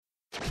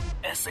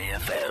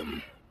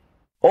SAFM.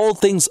 All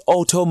things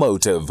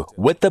automotive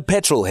with the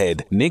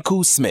petrolhead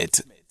Nico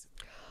Smith.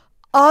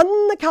 On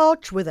the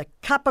couch with a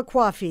cup of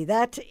coffee.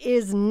 That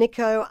is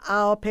Nico,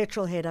 our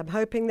petrolhead. I'm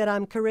hoping that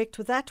I'm correct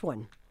with that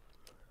one.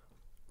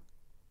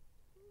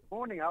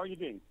 Morning, how are you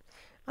doing?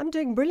 I'm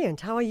doing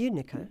brilliant. How are you,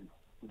 Nico?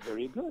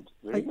 Very good,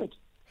 very good.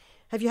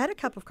 Have you had a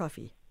cup of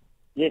coffee?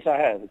 Yes, I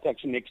have. It's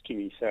actually next to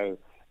me, so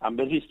I'm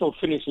busy still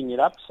finishing it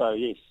up, so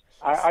yes.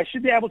 I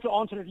should be able to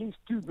answer at least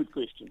two good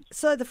questions.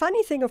 So the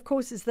funny thing, of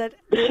course, is that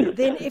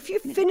then if you're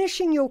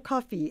finishing your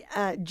coffee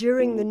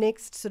during the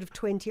next sort of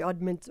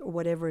 20-odd minutes or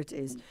whatever it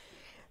is,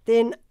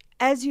 then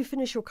as you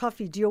finish your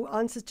coffee, do your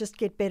answers just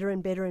get better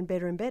and better and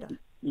better and better?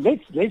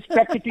 Let's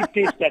practically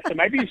test that. So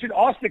maybe you should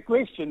ask the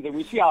questions and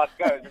we see how it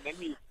goes, and then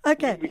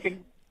we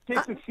can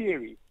test the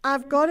theory.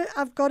 I've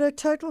got a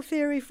total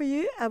theory for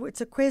you.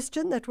 It's a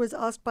question that was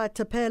asked by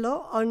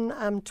Tapelo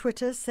on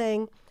Twitter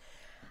saying,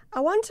 I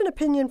want an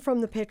opinion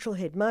from the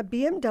petrolhead. My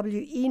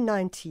BMW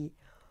E90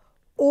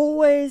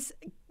 always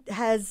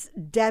has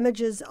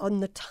damages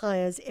on the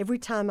tires every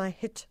time I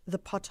hit the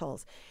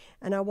potholes.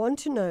 And I want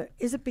to know,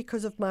 is it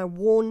because of my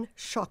worn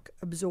shock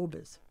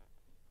absorbers?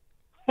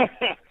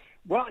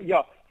 Well,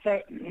 yeah.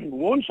 So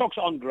worn shocks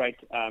aren't great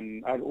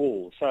at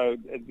all. So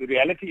the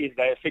reality is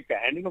they affect the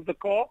handling of the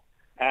car.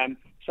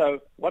 So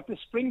what the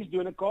springs do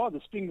in a car,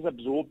 the springs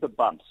absorb the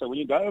bump. So when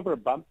you go over a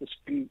bump, the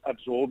spring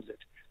absorbs it.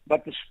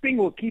 But the spring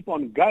will keep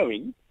on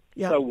going.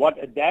 Yeah. So what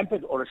a damper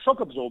or a shock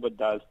absorber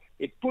does,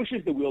 it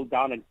pushes the wheel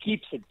down and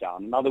keeps it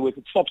down. In other words,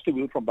 it stops the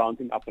wheel from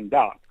bouncing up and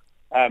down.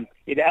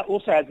 It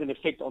also has an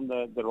effect on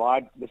the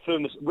ride, the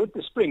firmness, with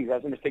the springs,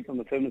 has an effect on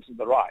the firmness of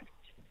the ride.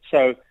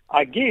 So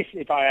I guess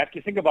if I have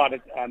to think about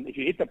it, if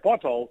you hit the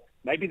pothole,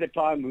 maybe the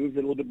tire moves a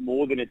little bit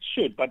more than it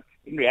should. But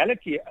in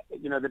reality,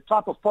 the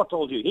type of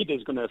potholes you hit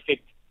is going to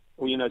affect,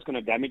 or, it's going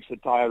to damage the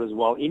tire as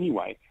well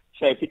anyway.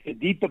 So if it's a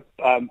deeper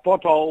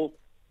pothole,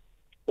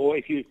 or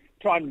if you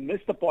try and miss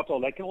the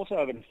pothole, that can also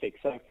have an effect.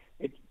 So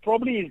it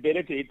probably is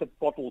better to hit the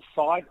pothole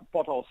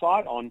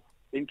side on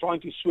than trying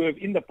to swerve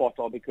in the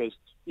pothole, because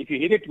if you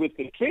hit it with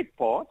the tread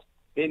part,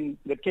 then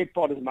the tread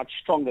part is much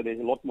stronger. There's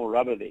a lot more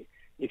rubber there.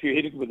 If you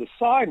hit it with the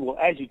sidewall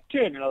as you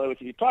turn, in other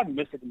words, if you try to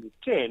miss it in the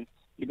turn,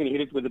 you're going to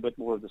hit it with a bit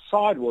more of the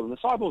sidewall. And the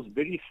sidewall is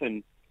very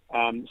thin.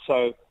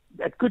 So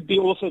that could be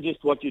also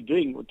just what you're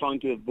doing,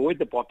 trying to avoid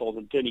the potholes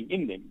and turning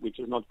in them, which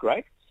is not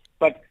great.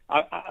 But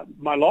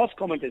my last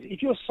comment is,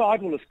 if your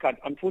sidewall is cut,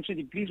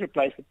 unfortunately, please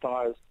replace the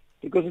tires,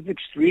 because it's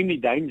extremely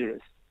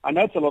dangerous. I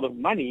know it's a lot of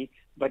money,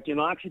 but you're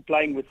not actually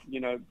playing with,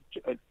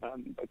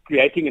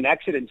 creating an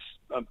accident,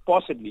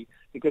 possibly,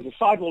 because the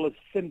sidewall is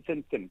thin.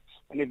 And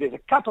if there's a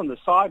cut on the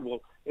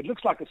sidewall, it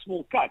looks like a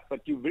small cut,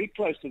 but you're very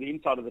close to the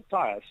inside of the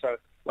tire. So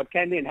what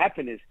can then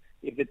happen is,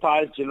 if the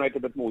tires generate a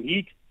bit more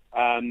heat,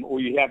 or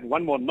you have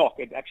one more knock,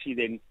 it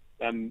actually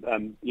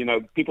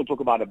then, people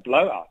talk about a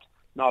blowout.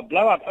 Now, a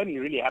blowout only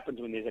really happens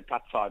when there's a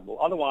cut sidewall.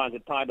 Otherwise, the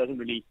tire doesn't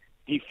really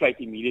deflate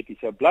immediately.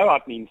 So a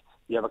blowout means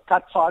you have a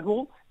cut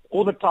sidewall,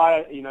 all the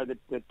tire,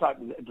 the tire,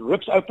 it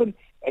rips open,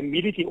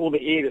 immediately all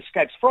the air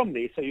escapes from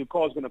there. So your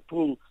car's going to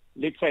pull,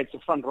 let's say it's the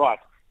front right,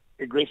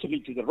 aggressively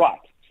to the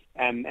right.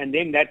 And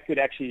then that could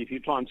actually, if you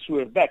try and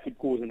swerve back, could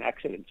cause an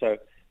accident. So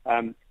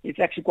it's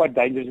actually quite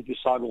dangerous if your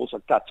sidewalls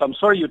are cut. So I'm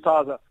sorry your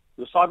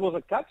sidewalls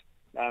are cut.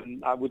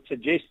 I would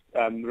suggest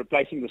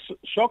replacing the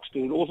shocks,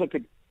 because it also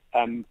could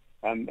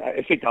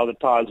affect how the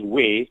tires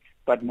wear.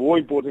 But more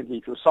importantly,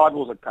 if your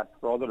sidewalls are cut,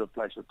 rather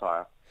replace your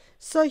tire.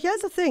 So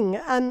here's the thing.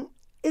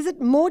 Is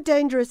it more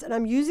dangerous, and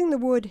I'm using the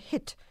word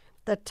hit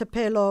that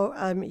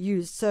Tapelo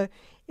used, so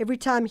every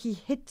time he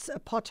hits a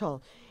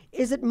pothole,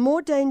 is it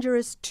more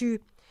dangerous to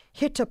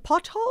hit a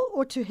pothole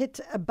or to hit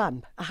a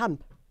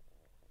hump?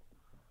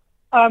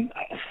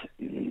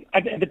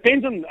 It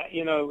depends on,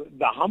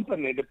 the hump,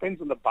 and it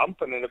depends on the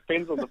bump, and it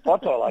depends on the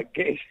pothole, I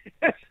guess.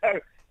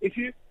 So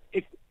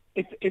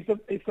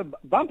if the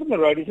bump in the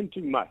road isn't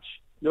too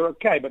much, you're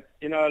okay. But,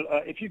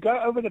 if you go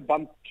over the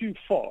bump too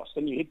fast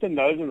and you hit the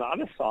nose on the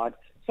other side,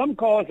 some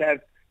cars have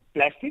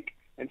plastic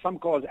and some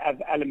cars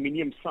have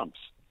aluminium sumps.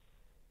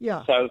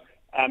 Yeah. So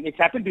it's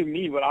happened to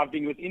me where I've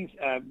been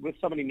with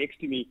somebody next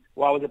to me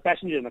while I was a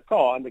passenger in the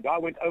car, and the guy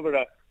went over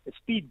a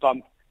speed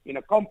bump in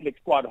a complex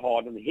quite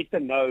hard and hit the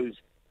nose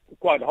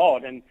quite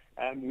hard. And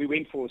we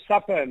went for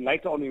supper, and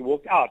later on we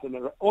walked out, and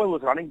the oil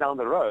was running down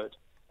the road.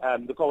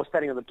 The car was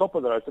standing on the top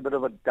of the road. It's a bit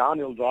of a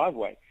downhill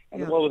driveway.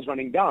 And the oil was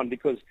running down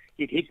because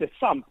it hit the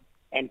sump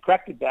and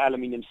cracked the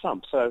aluminium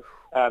sump. So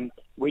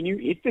when you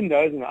hit the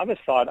nose on the other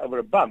side over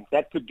a bump,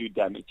 that could do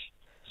damage.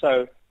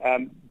 So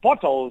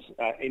potholes,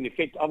 in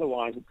effect,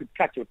 otherwise, it could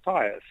cut your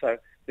tires. So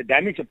the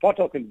damage a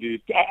pothole can do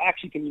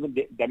actually can even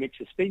damage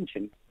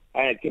suspension,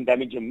 and it can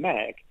damage a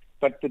mag.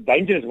 But the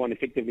dangerous one,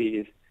 effectively,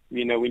 is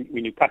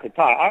when you cut a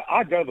tire.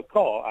 I drove a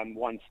car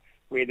once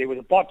where there was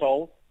a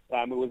pothole.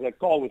 It was a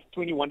car with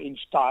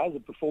 21-inch tires, a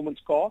performance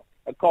car,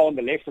 a car on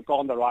the left, a car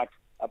on the right,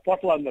 a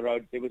pothole on the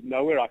road. There was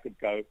nowhere I could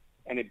go,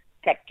 and it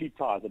cut two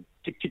tires,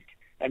 tick, tick,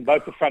 and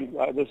both the front,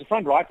 there's the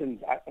front right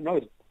and,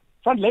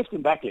 front left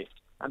and back left.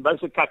 and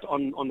both were cut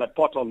on that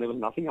pothole, and there was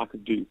nothing I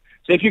could do.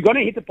 So if you're going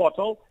to hit the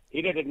pothole,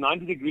 hit it at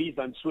 90 degrees,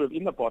 don't swerve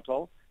in the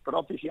pothole. But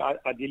obviously,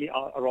 ideally,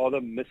 I'd rather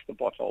miss the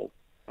pothole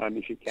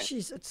if you can.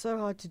 Jeez, it's so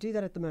hard to do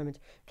that at the moment.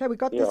 Okay, we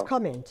got this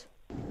comment.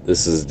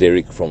 This is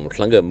Derek from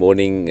Klanga.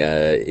 Morning,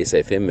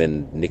 SFM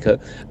and Nico.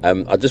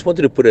 I just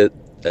wanted to put a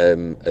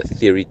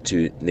theory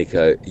to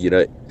Nico. You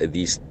know,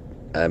 these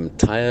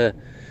tire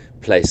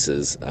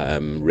places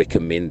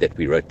recommend that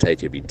we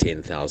rotate every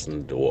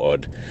 10,000 or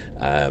odd.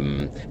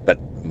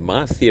 But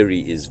my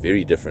theory is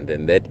very different,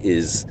 and that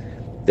is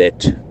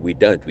that we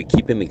don't. We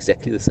keep them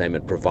exactly the same,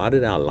 and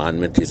provided our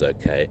alignment is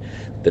okay,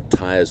 the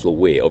tires will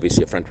wear.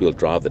 Obviously, a front-wheel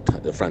drive,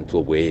 the front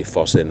will wear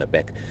faster than the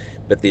back,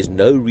 but there's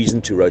no reason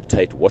to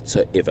rotate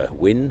whatsoever.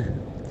 When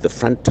the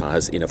front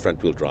tires in a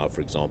front-wheel drive,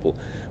 for example,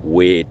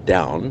 wear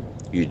down,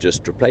 you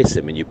just replace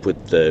them and you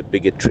put the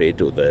bigger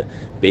tread or the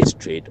best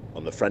tread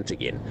on the front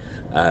again.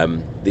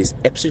 There's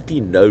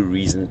absolutely no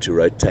reason to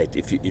rotate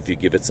if you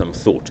give it some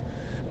thought,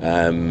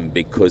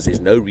 because there's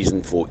no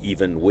reason for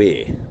even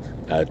wear.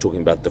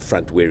 Talking about the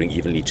front wearing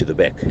evenly to the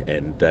back,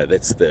 and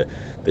that's the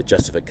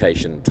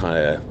justification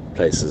tire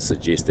places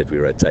suggest that we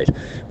rotate.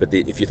 But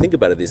if you think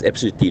about it, there's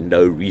absolutely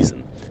no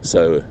reason.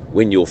 So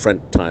when your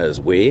front tires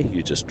wear,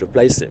 you just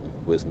replace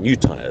them with new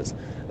tires.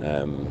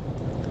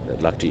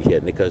 I'd like to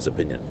hear Nico's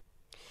opinion.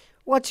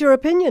 What's your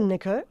opinion,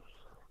 Nico?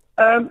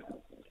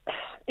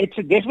 It's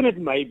a definite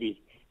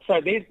maybe.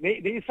 So there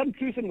is some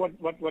truth in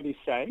what he's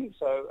saying.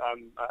 So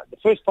the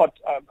first part,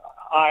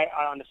 I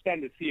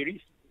understand the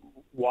theories.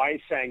 Why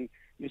he's saying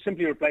you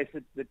simply replace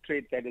the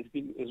tread that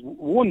is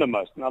worn the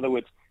most. In other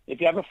words, if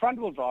you have a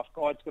front-wheel drive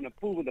car, it's going to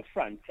pull with the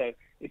front. So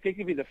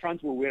effectively, the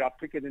front will wear out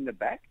quicker than the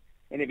back,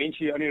 and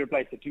eventually you only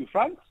replace the two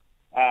fronts,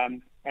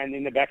 and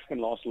then the backs can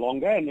last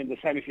longer. And then the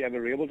same if you have a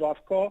rear-wheel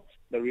drive car,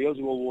 the rears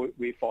will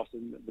wear faster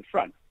than the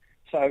front.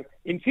 So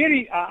in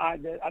theory,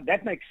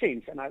 that makes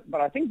sense.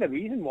 But I think the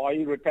reason why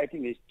you're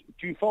rotating is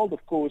twofold,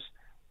 of course,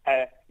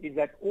 is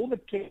that all the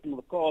treads on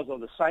the cars are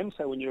the same.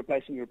 So when you're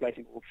replacing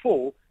all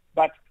four.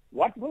 But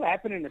what will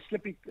happen in a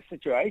slippery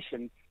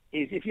situation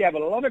is if you have a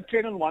lot of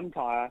tread on one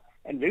tire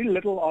and very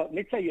little,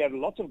 let's say you have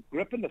lots of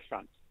grip in the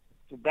front,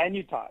 so brand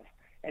new tires,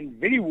 and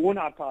very worn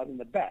out tires in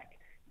the back,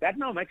 that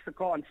now makes the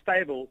car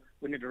unstable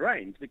when it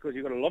rains because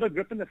you've got a lot of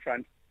grip in the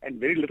front and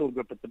very little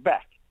grip at the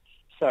back.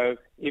 So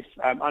if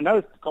I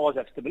know cars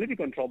have stability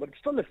control, but it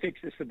still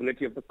affects the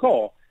stability of the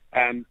car.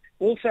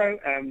 Also,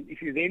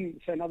 if you then,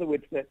 so in other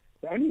words, the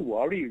only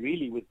worry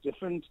really with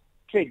different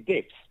tread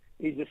depths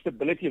is the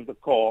stability of the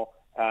car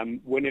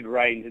when it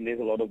rains and there's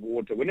a lot of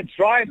water. When it's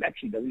dry, it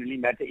actually doesn't really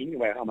matter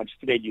anyway how much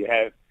tread you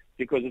have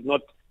because it's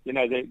not,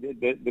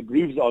 the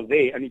grooves are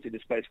there only to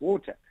displace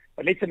water.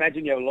 But let's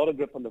imagine you have a lot of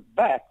grip on the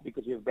back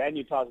because you have brand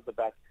new tires at the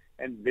back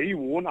and very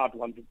worn out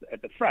ones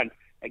at the front.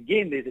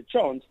 Again, there's a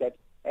chance that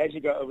as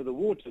you go over the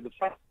water, the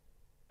front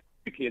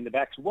quickly and the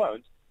backs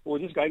won't, or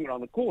just going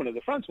around the corner,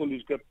 the fronts will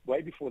lose grip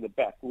way before the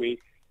back, where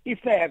if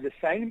they have the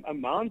same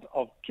amount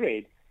of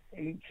tread,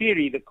 in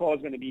theory, the car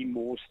is going to be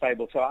more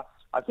stable. So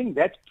I think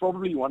that's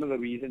probably one of the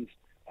reasons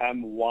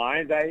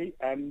why they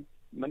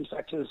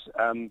manufacturers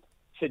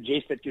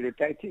suggest that you're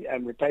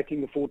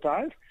rotating the four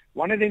tires.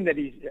 One of them that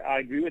is, I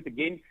agree with,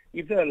 again,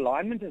 if the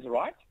alignment is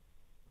right,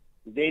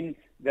 then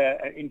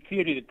in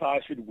theory the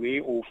tires should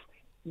wear off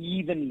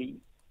evenly.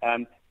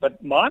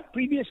 But my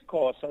previous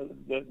car, so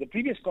the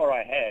previous car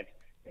I had,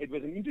 it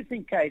was an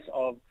interesting case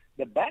of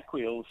the back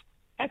wheels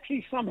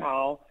actually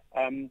somehow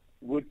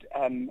would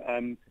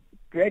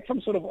create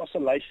some sort of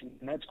oscillation,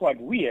 and that's quite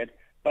weird.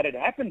 But it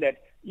happened that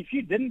if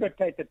you didn't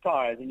rotate the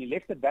tires and you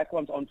left the back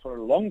ones on for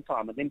a long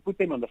time and then put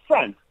them on the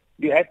front,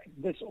 you had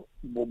this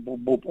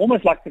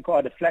almost like the car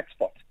had a flat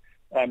spot.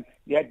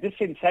 You had this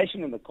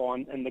sensation in the car,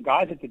 and the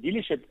guys at the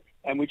dealership,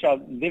 which I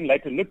then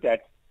later looked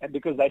at,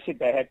 because they said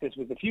they had this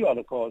with a few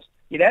other cars.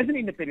 It has an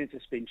independent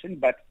suspension,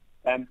 but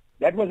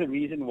that was a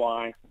reason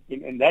why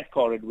in that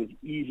car it was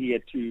easier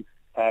to,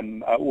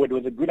 or it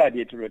was a good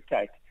idea to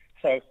rotate.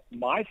 So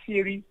my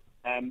theory,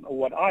 or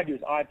what I do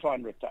is I try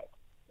and rotate.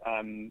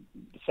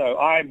 So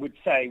I would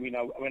say,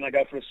 when I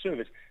go for a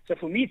service. So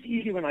for me, it's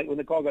easy when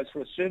the car goes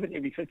for a service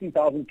every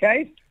 15,000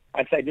 Ks,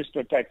 I'd say just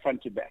rotate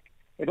front to back.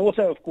 It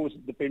also, of course,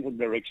 depends on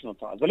the direction of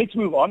tires. But let's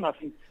move on. I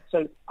think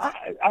so.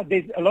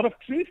 There's a lot of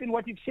truth in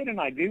what you've said, and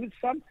I agree with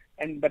some.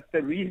 But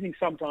the reasoning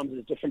sometimes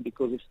is different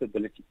because of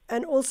stability.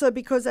 And also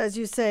because, as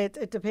you say,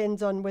 it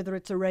depends on whether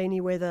it's a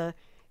rainy weather,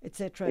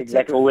 etc.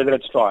 Exactly, or whether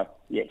it's dry.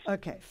 Yes.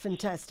 Okay,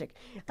 fantastic.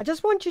 I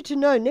just want you to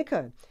know,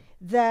 Nico,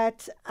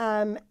 that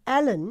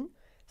Alan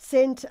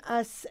sent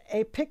us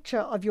a picture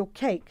of your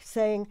cake,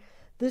 saying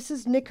this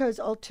is Nico's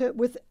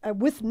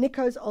with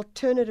Nico's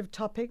alternative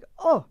topic.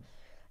 Oh.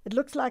 It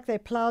looks like they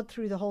plowed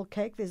through the whole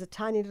cake. There's a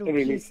tiny little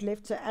piece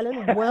left. So,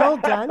 Alan, well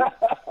done.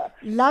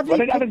 Lovely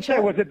picture. Alan say,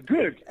 was it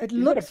good? It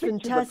looks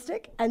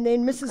fantastic. And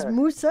then Mrs.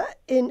 Musa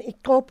in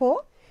Ikopo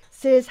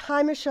says,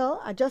 hi, Michelle.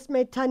 I just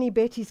made Tiny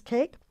Betty's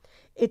cake.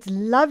 It's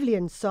lovely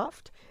and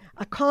soft.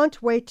 I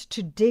can't wait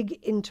to dig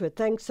into it.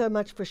 Thanks so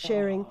much for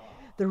sharing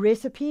the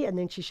recipe, and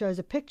then she shows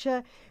a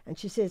picture, and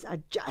she says, I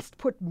just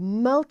put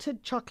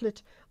melted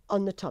chocolate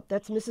on the top.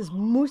 That's Mrs.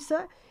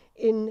 Musa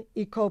in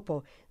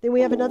Ikopo. Then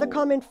we have another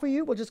comment for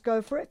you. We'll just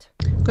go for it.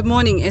 Good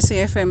morning,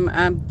 SAFM.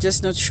 I'm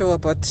just not sure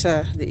about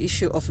the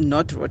issue of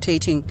not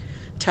rotating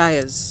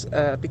tires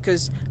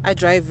because I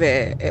drive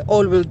a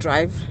all-wheel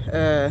drive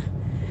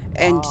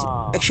and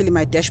actually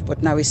my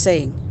dashboard now is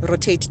saying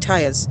rotate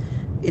tires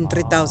in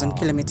 3,000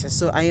 kilometers.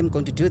 So I am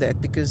going to do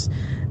that because,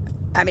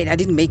 I mean, I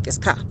didn't make this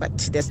car,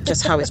 but that's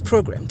just how it's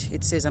programmed.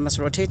 It says I must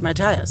rotate my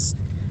tires.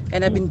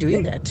 And I've been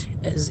doing that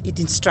as it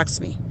instructs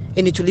me.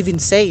 And it will even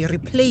say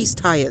replace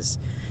tires.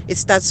 It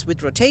starts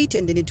with rotate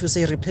and then it will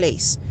say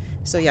replace.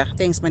 So yeah,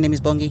 thanks. My name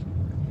is Bongi.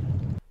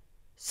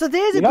 So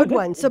there's a good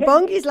one. So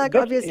Bongi's like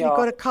obviously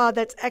got a car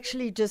that's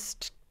actually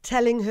just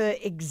telling her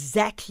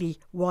exactly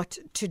what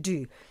to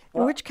do.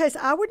 In which case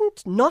I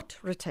wouldn't not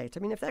rotate. I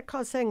mean, if that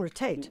car's saying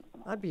rotate,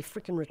 I'd be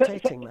freaking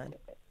rotating, man.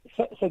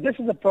 So this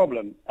is a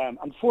problem.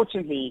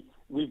 Unfortunately,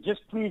 we've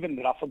just proven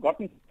that I've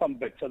forgotten some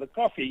bits. So the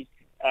coffee,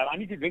 I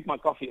need to drink my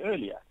coffee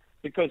earlier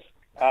because,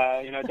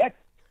 that...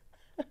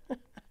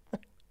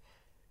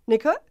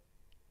 Nico?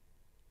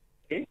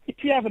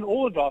 If you have an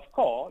all-drive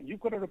car, you've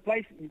got to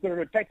rotate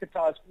the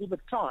tires all the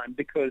time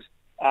because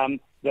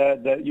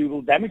you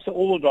will damage the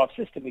all-wheel drive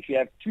system if you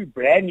have two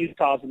brand new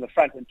tires in the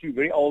front and two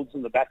very old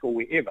in the back or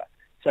wherever.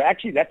 So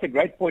actually, that's a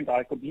great point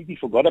I completely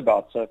forgot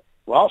about. So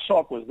how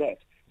sharp was that?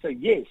 So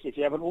yes, if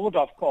you have an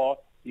all-drive car,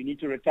 you need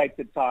to rotate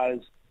the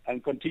tires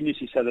and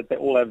continuously so that they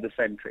all have the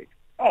same tread.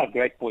 Oh,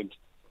 great point.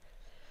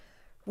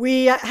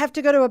 We have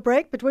to go to a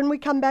break, but when we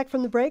come back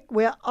from the break,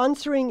 we're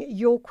answering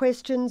your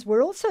questions.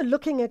 We're also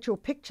looking at your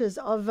pictures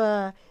of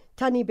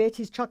Tani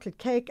Betty's chocolate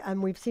cake,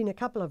 and we've seen a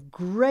couple of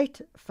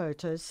great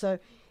photos. So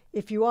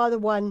if you are the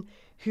one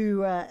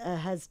who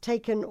has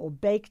taken or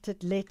baked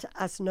it, let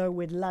us know.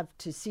 We'd love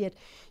to see it.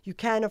 You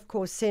can, of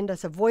course, send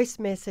us a voice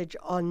message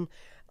on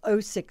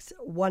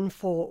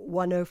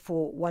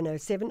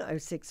 0614104107,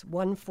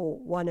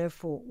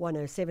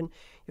 0614104107.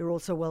 You're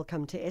also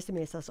welcome to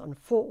SMS us on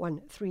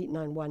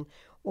 41391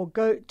 or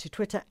go to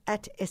Twitter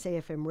at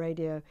SAFM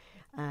Radio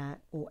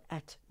or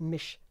at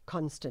Mish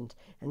Constant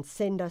and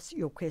send us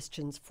your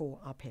questions for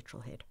our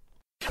petrol head.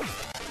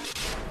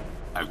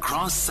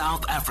 Across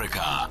South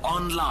Africa,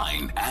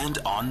 online and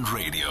on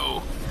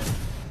radio.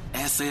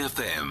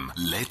 SAFM,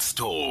 let's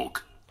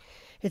talk.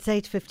 It's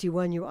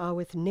 8:51. You are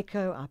with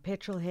Nico, our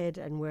petrol head,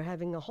 and we're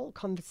having a whole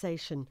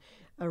conversation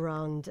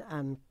around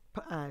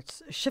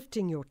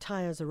shifting your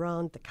tires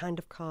around, the kind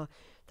of car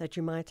that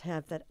you might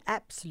have that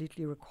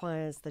absolutely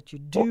requires that you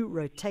do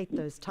rotate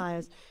those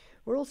tires.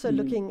 We're also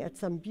looking at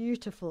some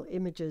beautiful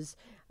images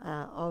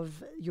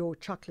of your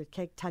chocolate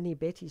cake, Tani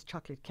Betty's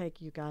chocolate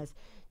cake. You guys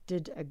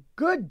did a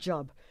good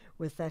job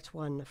with that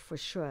one for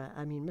sure.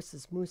 I mean,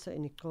 Mrs. Musa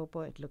in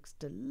Ikopo, it looks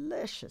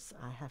delicious,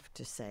 I have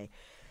to say.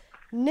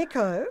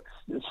 Nico?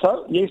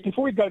 So, yes,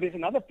 before we go, there's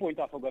another point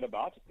I forgot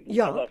about.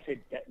 Yeah. As I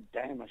said,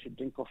 damn, I should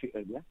drink coffee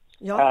earlier.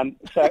 Yeah.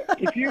 So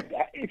if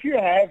you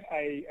have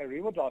a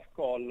rear-wheel drive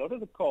car, a lot of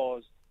the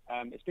cars,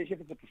 especially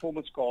if it's a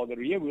performance car, the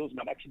rear wheels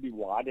might actually be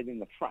wider than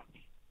the front.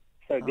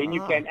 So then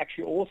you can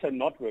actually also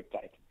not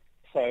rotate.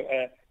 So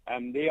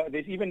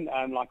there's even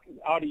like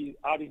Audi's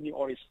new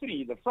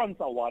RS3, the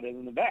fronts are wider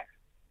than the back.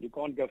 You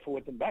can't go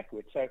forward and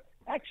backwards. So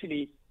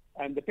actually,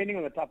 depending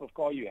on the type of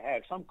car you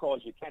have, some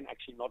cars you can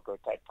actually not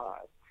rotate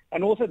tires.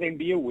 And also then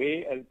be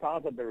aware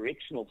tires are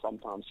directional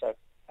sometimes. So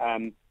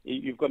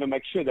you've got to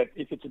make sure that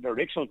if it's a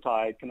directional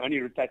tire, it can only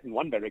rotate in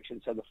one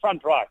direction. So the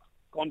front right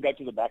can't go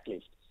to the back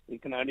left.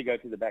 It can only go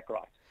to the back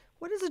right.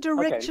 What is a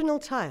directional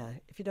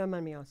tire, if you don't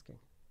mind me asking?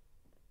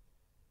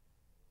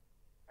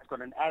 It's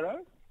got an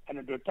arrow and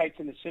it rotates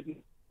in a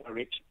certain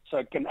direction. So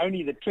it can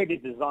only, the tread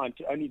is designed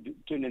to only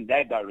turn in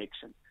that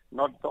direction,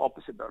 not the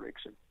opposite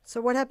direction.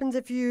 So what happens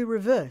if you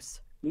reverse?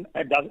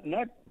 It doesn't.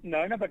 No.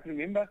 But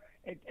remember,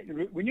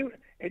 when you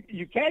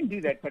can do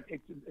that, but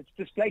it's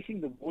displacing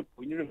the water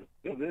when you're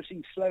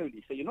reversing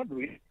slowly. So you're not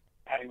really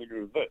having to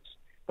reverse.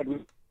 But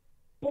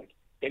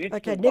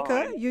okay,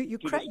 Nico,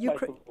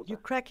 you're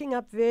cracking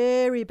up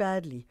very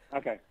badly.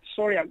 Okay,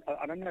 sorry, I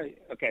don't know.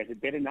 Okay, is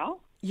it better now?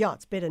 Yeah,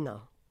 it's better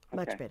now.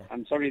 Okay. Much better.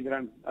 I'm sorry that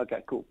I'm.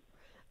 Okay, cool.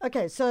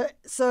 Okay, so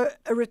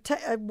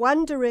a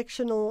one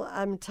directional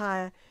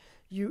tire.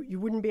 You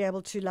wouldn't be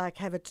able to like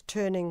have it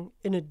turning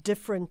in a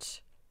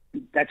different.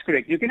 That's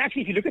correct. You can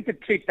actually, if you look at the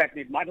tread pattern,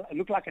 it might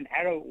look like an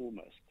arrow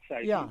almost. So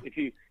if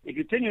you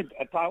turn your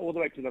tire all the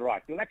way to the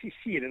right, you'll actually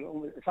see it.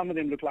 Some of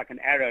them look like an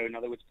arrow, in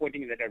other words,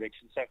 pointing in that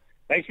direction. So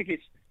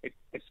basically,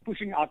 it's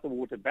pushing out the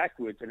water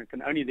backwards, and it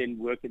can only then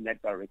work in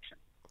that direction.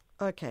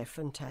 Okay,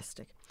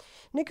 fantastic.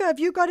 Nico, have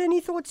you got any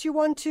thoughts you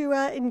want to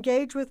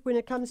engage with when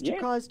it comes to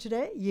cars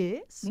today?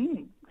 Yes.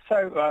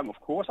 So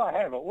of course I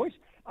have.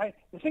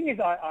 The thing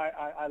is,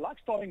 I like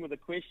starting with a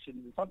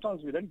question.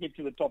 Sometimes we don't get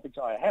to the topics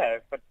I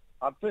have, but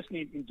I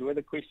personally enjoy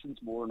the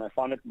questions more, and I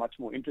find it much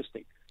more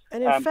interesting.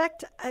 And in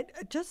fact,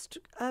 just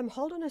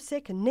hold on a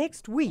second.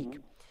 Next week,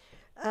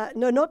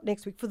 no, not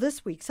next week, for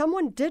this week,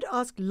 someone did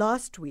ask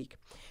last week,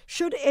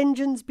 should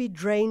engines be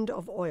drained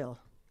of oil?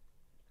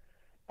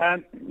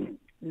 Um,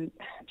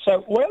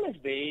 so oil is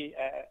there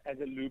as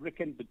a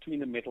lubricant between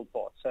the metal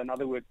parts. So in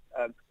other words,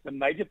 the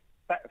major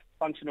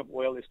function of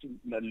oil is to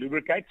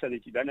lubricate so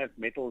that you don't have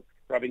metal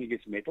rubbing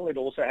against metal. It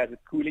also has a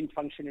cooling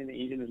function in the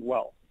engine as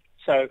well.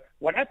 So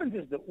what happens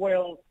is the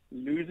oil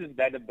loses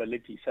that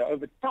ability. So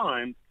over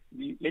time,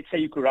 let's say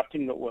you're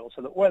corrupting the oil,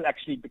 so the oil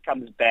actually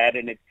becomes bad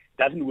and it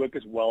doesn't work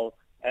as well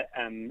as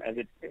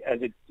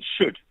it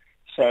should.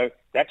 So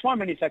that's why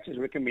manufacturers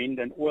recommend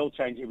an oil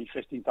change every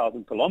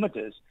 15,000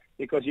 kilometers,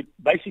 because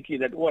basically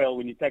that oil,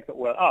 when you take the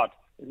oil out,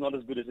 is not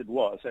as good as it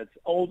was. So it's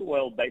old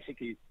oil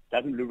basically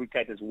doesn't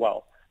lubricate as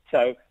well.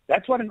 So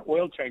that's what an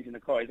oil change in the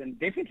car is, and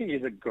definitely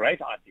is a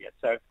great idea.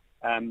 So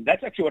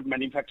that's actually what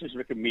manufacturers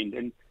recommend.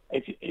 And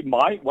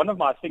one of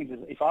my things is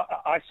if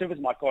I service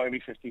my car every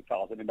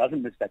 15,000, it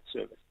doesn't miss that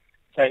service.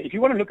 So if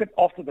you want to look at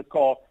after the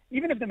car,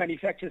 even if the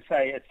manufacturers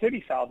say at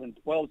 30,000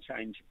 oil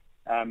change,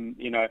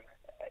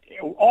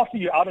 after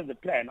you're out of the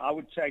plan, I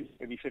would change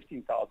every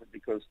 15,000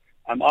 because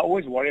I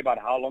always worry about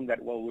how long that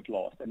oil would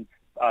last, and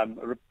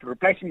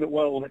replacing the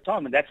oil all the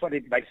time, and that's what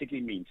it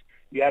basically means.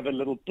 You have a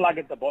little plug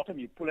at the bottom,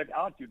 you pull it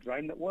out, you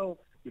drain the oil,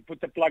 you put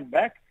the plug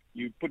back,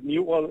 you put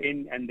new oil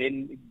in, and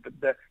then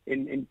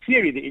in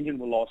theory the engine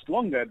will last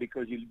longer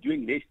because you're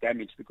doing less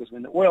damage, because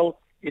when the oil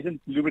isn't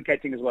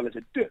lubricating as well as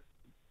it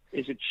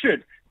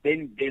should,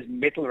 then there's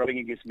metal rubbing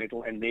against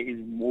metal and there is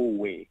more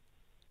wear.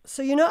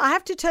 So, I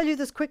have to tell you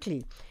this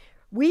quickly.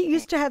 We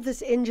used to have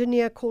this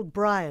engineer called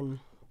Brian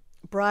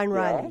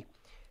Riley.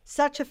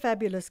 Such a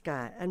fabulous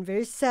guy. And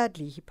very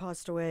sadly, he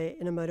passed away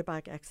in a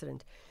motorbike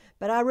accident.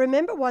 But I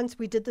remember once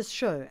we did this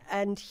show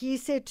and he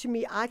said to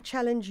me, I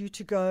challenge you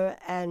to go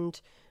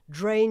and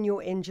drain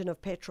your engine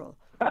of petrol.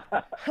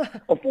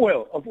 Of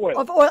oil. Of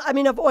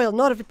oil,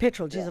 not of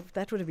petrol. Jeez,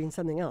 that would have been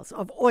something else.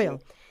 Of oil.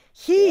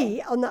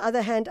 He, on the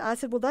other hand, I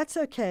said, well, that's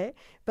okay,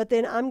 but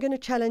then I'm going to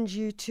challenge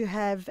you to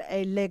have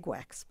a leg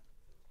wax.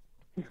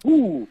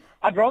 Ooh,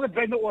 I'd rather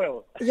drain the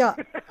oil. Yeah,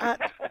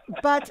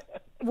 but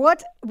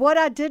what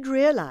I did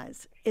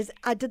realize is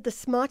I did the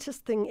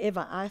smartest thing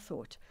ever, I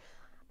thought.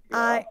 Yeah.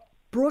 I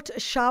brought a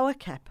shower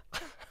cap.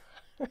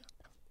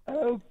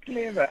 Oh,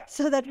 clever.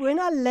 So that when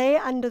I lay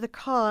under the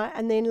car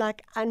and then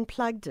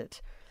unplugged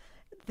it,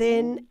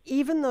 then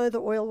even though the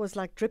oil was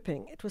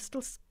dripping, it was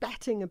still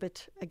spatting a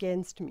bit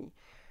against me.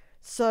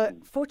 So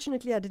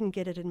fortunately, I didn't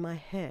get it in my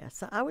hair.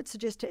 So I would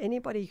suggest to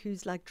anybody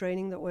who's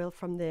draining the oil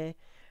from their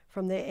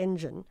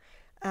engine,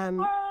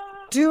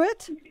 do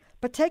it,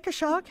 but take a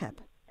shower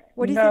cap.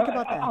 What do you think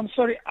about that? I'm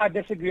sorry, I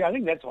disagree. I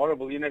think that's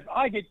horrible. If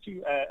I get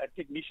to a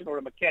technician or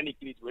a mechanic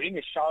and he's wearing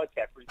a shower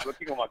cap or he's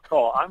working on my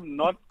car, I'm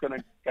not going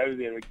to go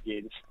there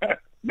again.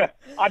 No,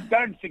 I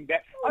don't think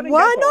that. I think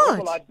Why that's a not?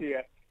 horrible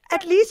idea.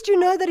 At least you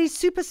know that he's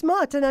super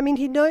smart, and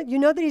you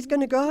know that he's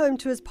going to go home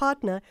to his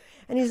partner,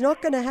 and he's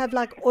not going to have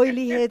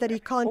oily hair that he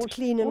can't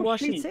clean and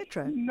wash,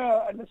 etc.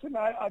 No, listen,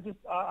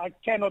 I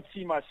cannot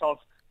see myself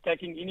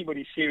taking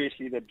anybody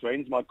seriously that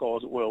drains my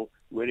car's oil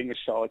wearing a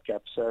shower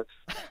cap. So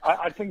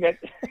I think that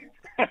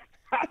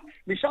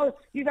Michelle,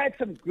 you've had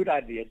some good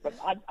ideas, but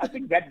I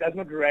think that does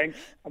not rank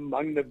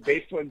among the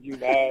best ones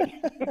you've had.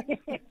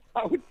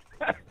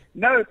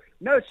 No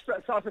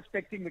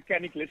self-respecting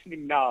mechanic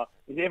listening now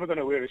is ever going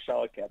to wear a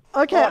shower cap.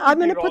 Okay, I'm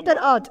going to put that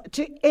out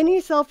to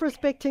any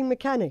self-respecting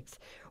mechanics.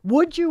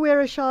 Would you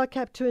wear a shower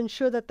cap to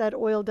ensure that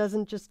oil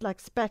doesn't just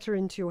spatter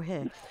into your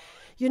hair?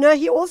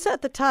 He also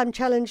at the time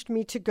challenged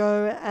me to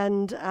go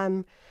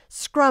and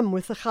scrum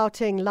with the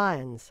Gauteng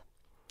Lions.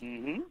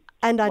 Mm-hmm.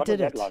 And I what did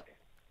was it. That like?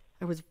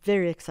 It was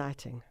very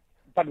exciting.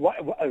 But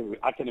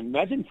I can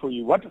imagine for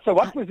you. What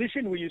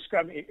position were you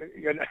scrumming?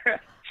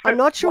 I'm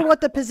not sure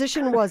what the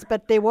position was,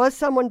 but there was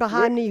someone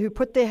behind me who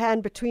put their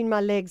hand between my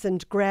legs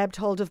and grabbed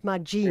hold of my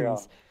jeans. Yeah.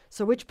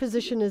 So which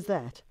position is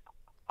that?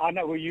 I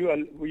know. Were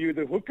you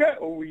the hooker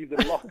or were you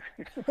the lock?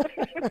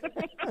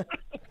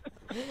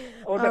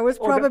 I was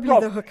probably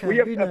the hooker.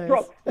 Who knows?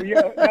 Prop?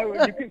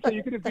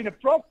 You could have been a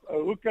prop,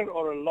 a hooker,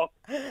 or a lock,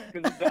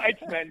 because it's the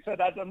eighth man. So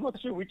I'm not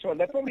sure which one.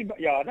 That probably.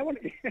 Yeah, I don't want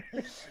to.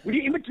 Were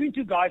you in between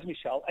two guys,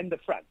 Michelle, and the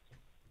front?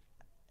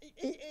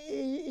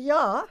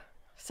 Yeah,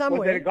 somewhere.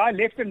 Was there a guy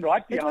left and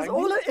right behind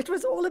you? It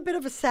was all a bit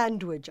of a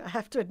sandwich, I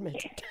have to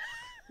admit.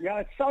 Yeah,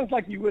 it sounds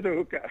like you were the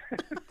hooker.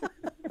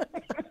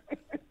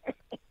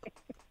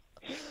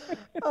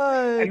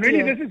 Oh, and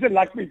really, dear. This is a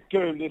lucky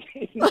term.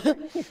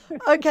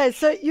 Okay,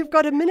 so you've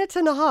got a minute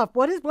and a half.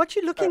 What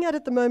you looking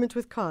at the moment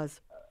with cars?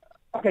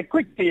 Okay,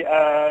 quickly,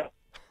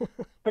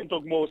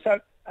 talk more. So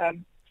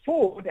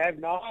Ford have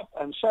now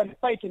shown a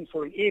patent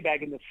for an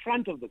airbag in the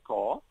front of the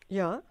car.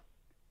 Yeah.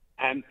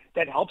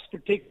 That helps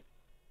protect.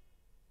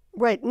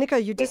 Wait, Nico,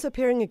 you're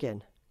disappearing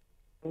again.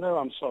 No,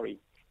 I'm sorry.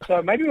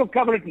 So maybe we'll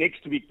cover it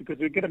next week because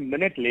we've got a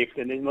minute left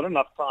and there's not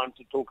enough time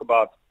to talk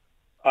about.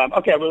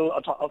 Okay, well,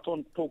 I'll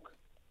talk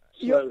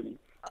slowly.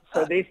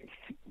 So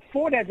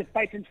Ford has a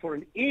patent for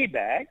an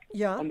airbag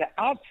on the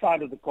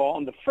outside of the car,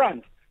 on the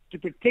front, to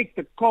protect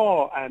the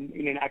car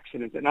in an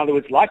accident. In other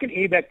words, like an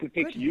airbag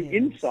protects you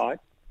inside,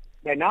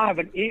 they now have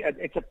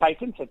it's a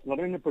patent, so it's not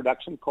in a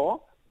production car,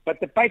 But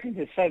the patent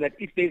is so that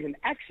if there's an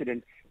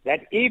accident,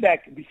 that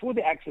airbag before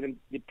the accident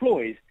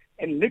deploys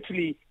and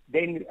literally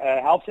then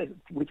helps us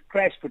with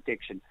crash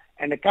protection.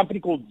 And a company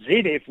called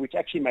ZF, which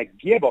actually make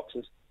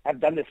gearboxes, have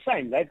done the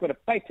same. They've got a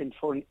patent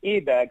for an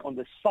airbag on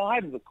the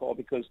side of the car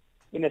because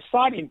in a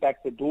side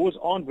impact, the doors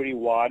aren't very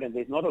wide and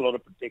there's not a lot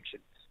of protection.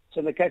 So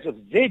in the case of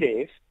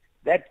ZF,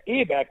 that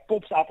airbag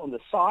pops up on the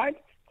side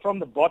from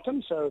the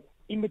bottom, so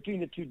in between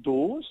the two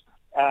doors,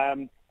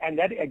 and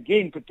that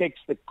again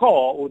protects the car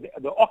or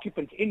the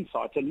occupants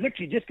inside. So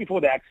literally just before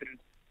the accident,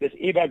 this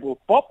airbag will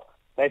pop.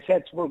 They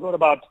said we've got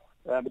about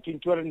between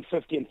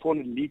 250 and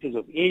 400 liters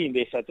of air in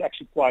there, so it's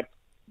actually quite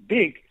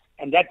big.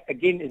 And that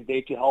again is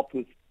there to help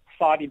with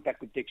side impact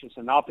protection.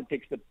 So now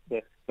protects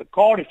the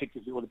car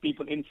effectively or the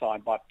people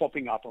inside by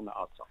popping out on the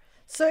outside.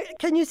 So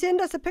can you send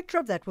us a picture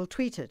of that? We'll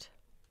tweet it.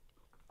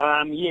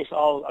 Yes,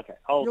 I'll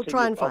You'll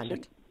try and find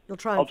it. You'll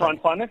try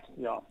and find it.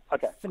 Yeah.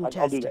 Okay.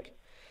 Fantastic. I'll do that.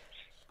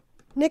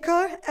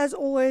 Nico, as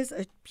always,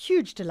 a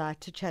huge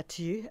delight to chat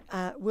to you.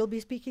 We'll be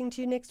speaking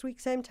to you next week,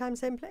 same time,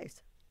 same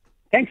place.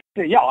 Thanks.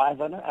 Yeah, I've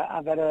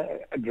had a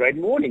great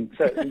morning.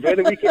 So enjoy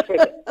the weekend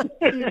further.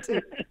 You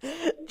too.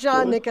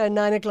 Ciao, Nico,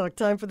 9 o'clock.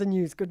 Time for the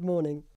news. Good morning.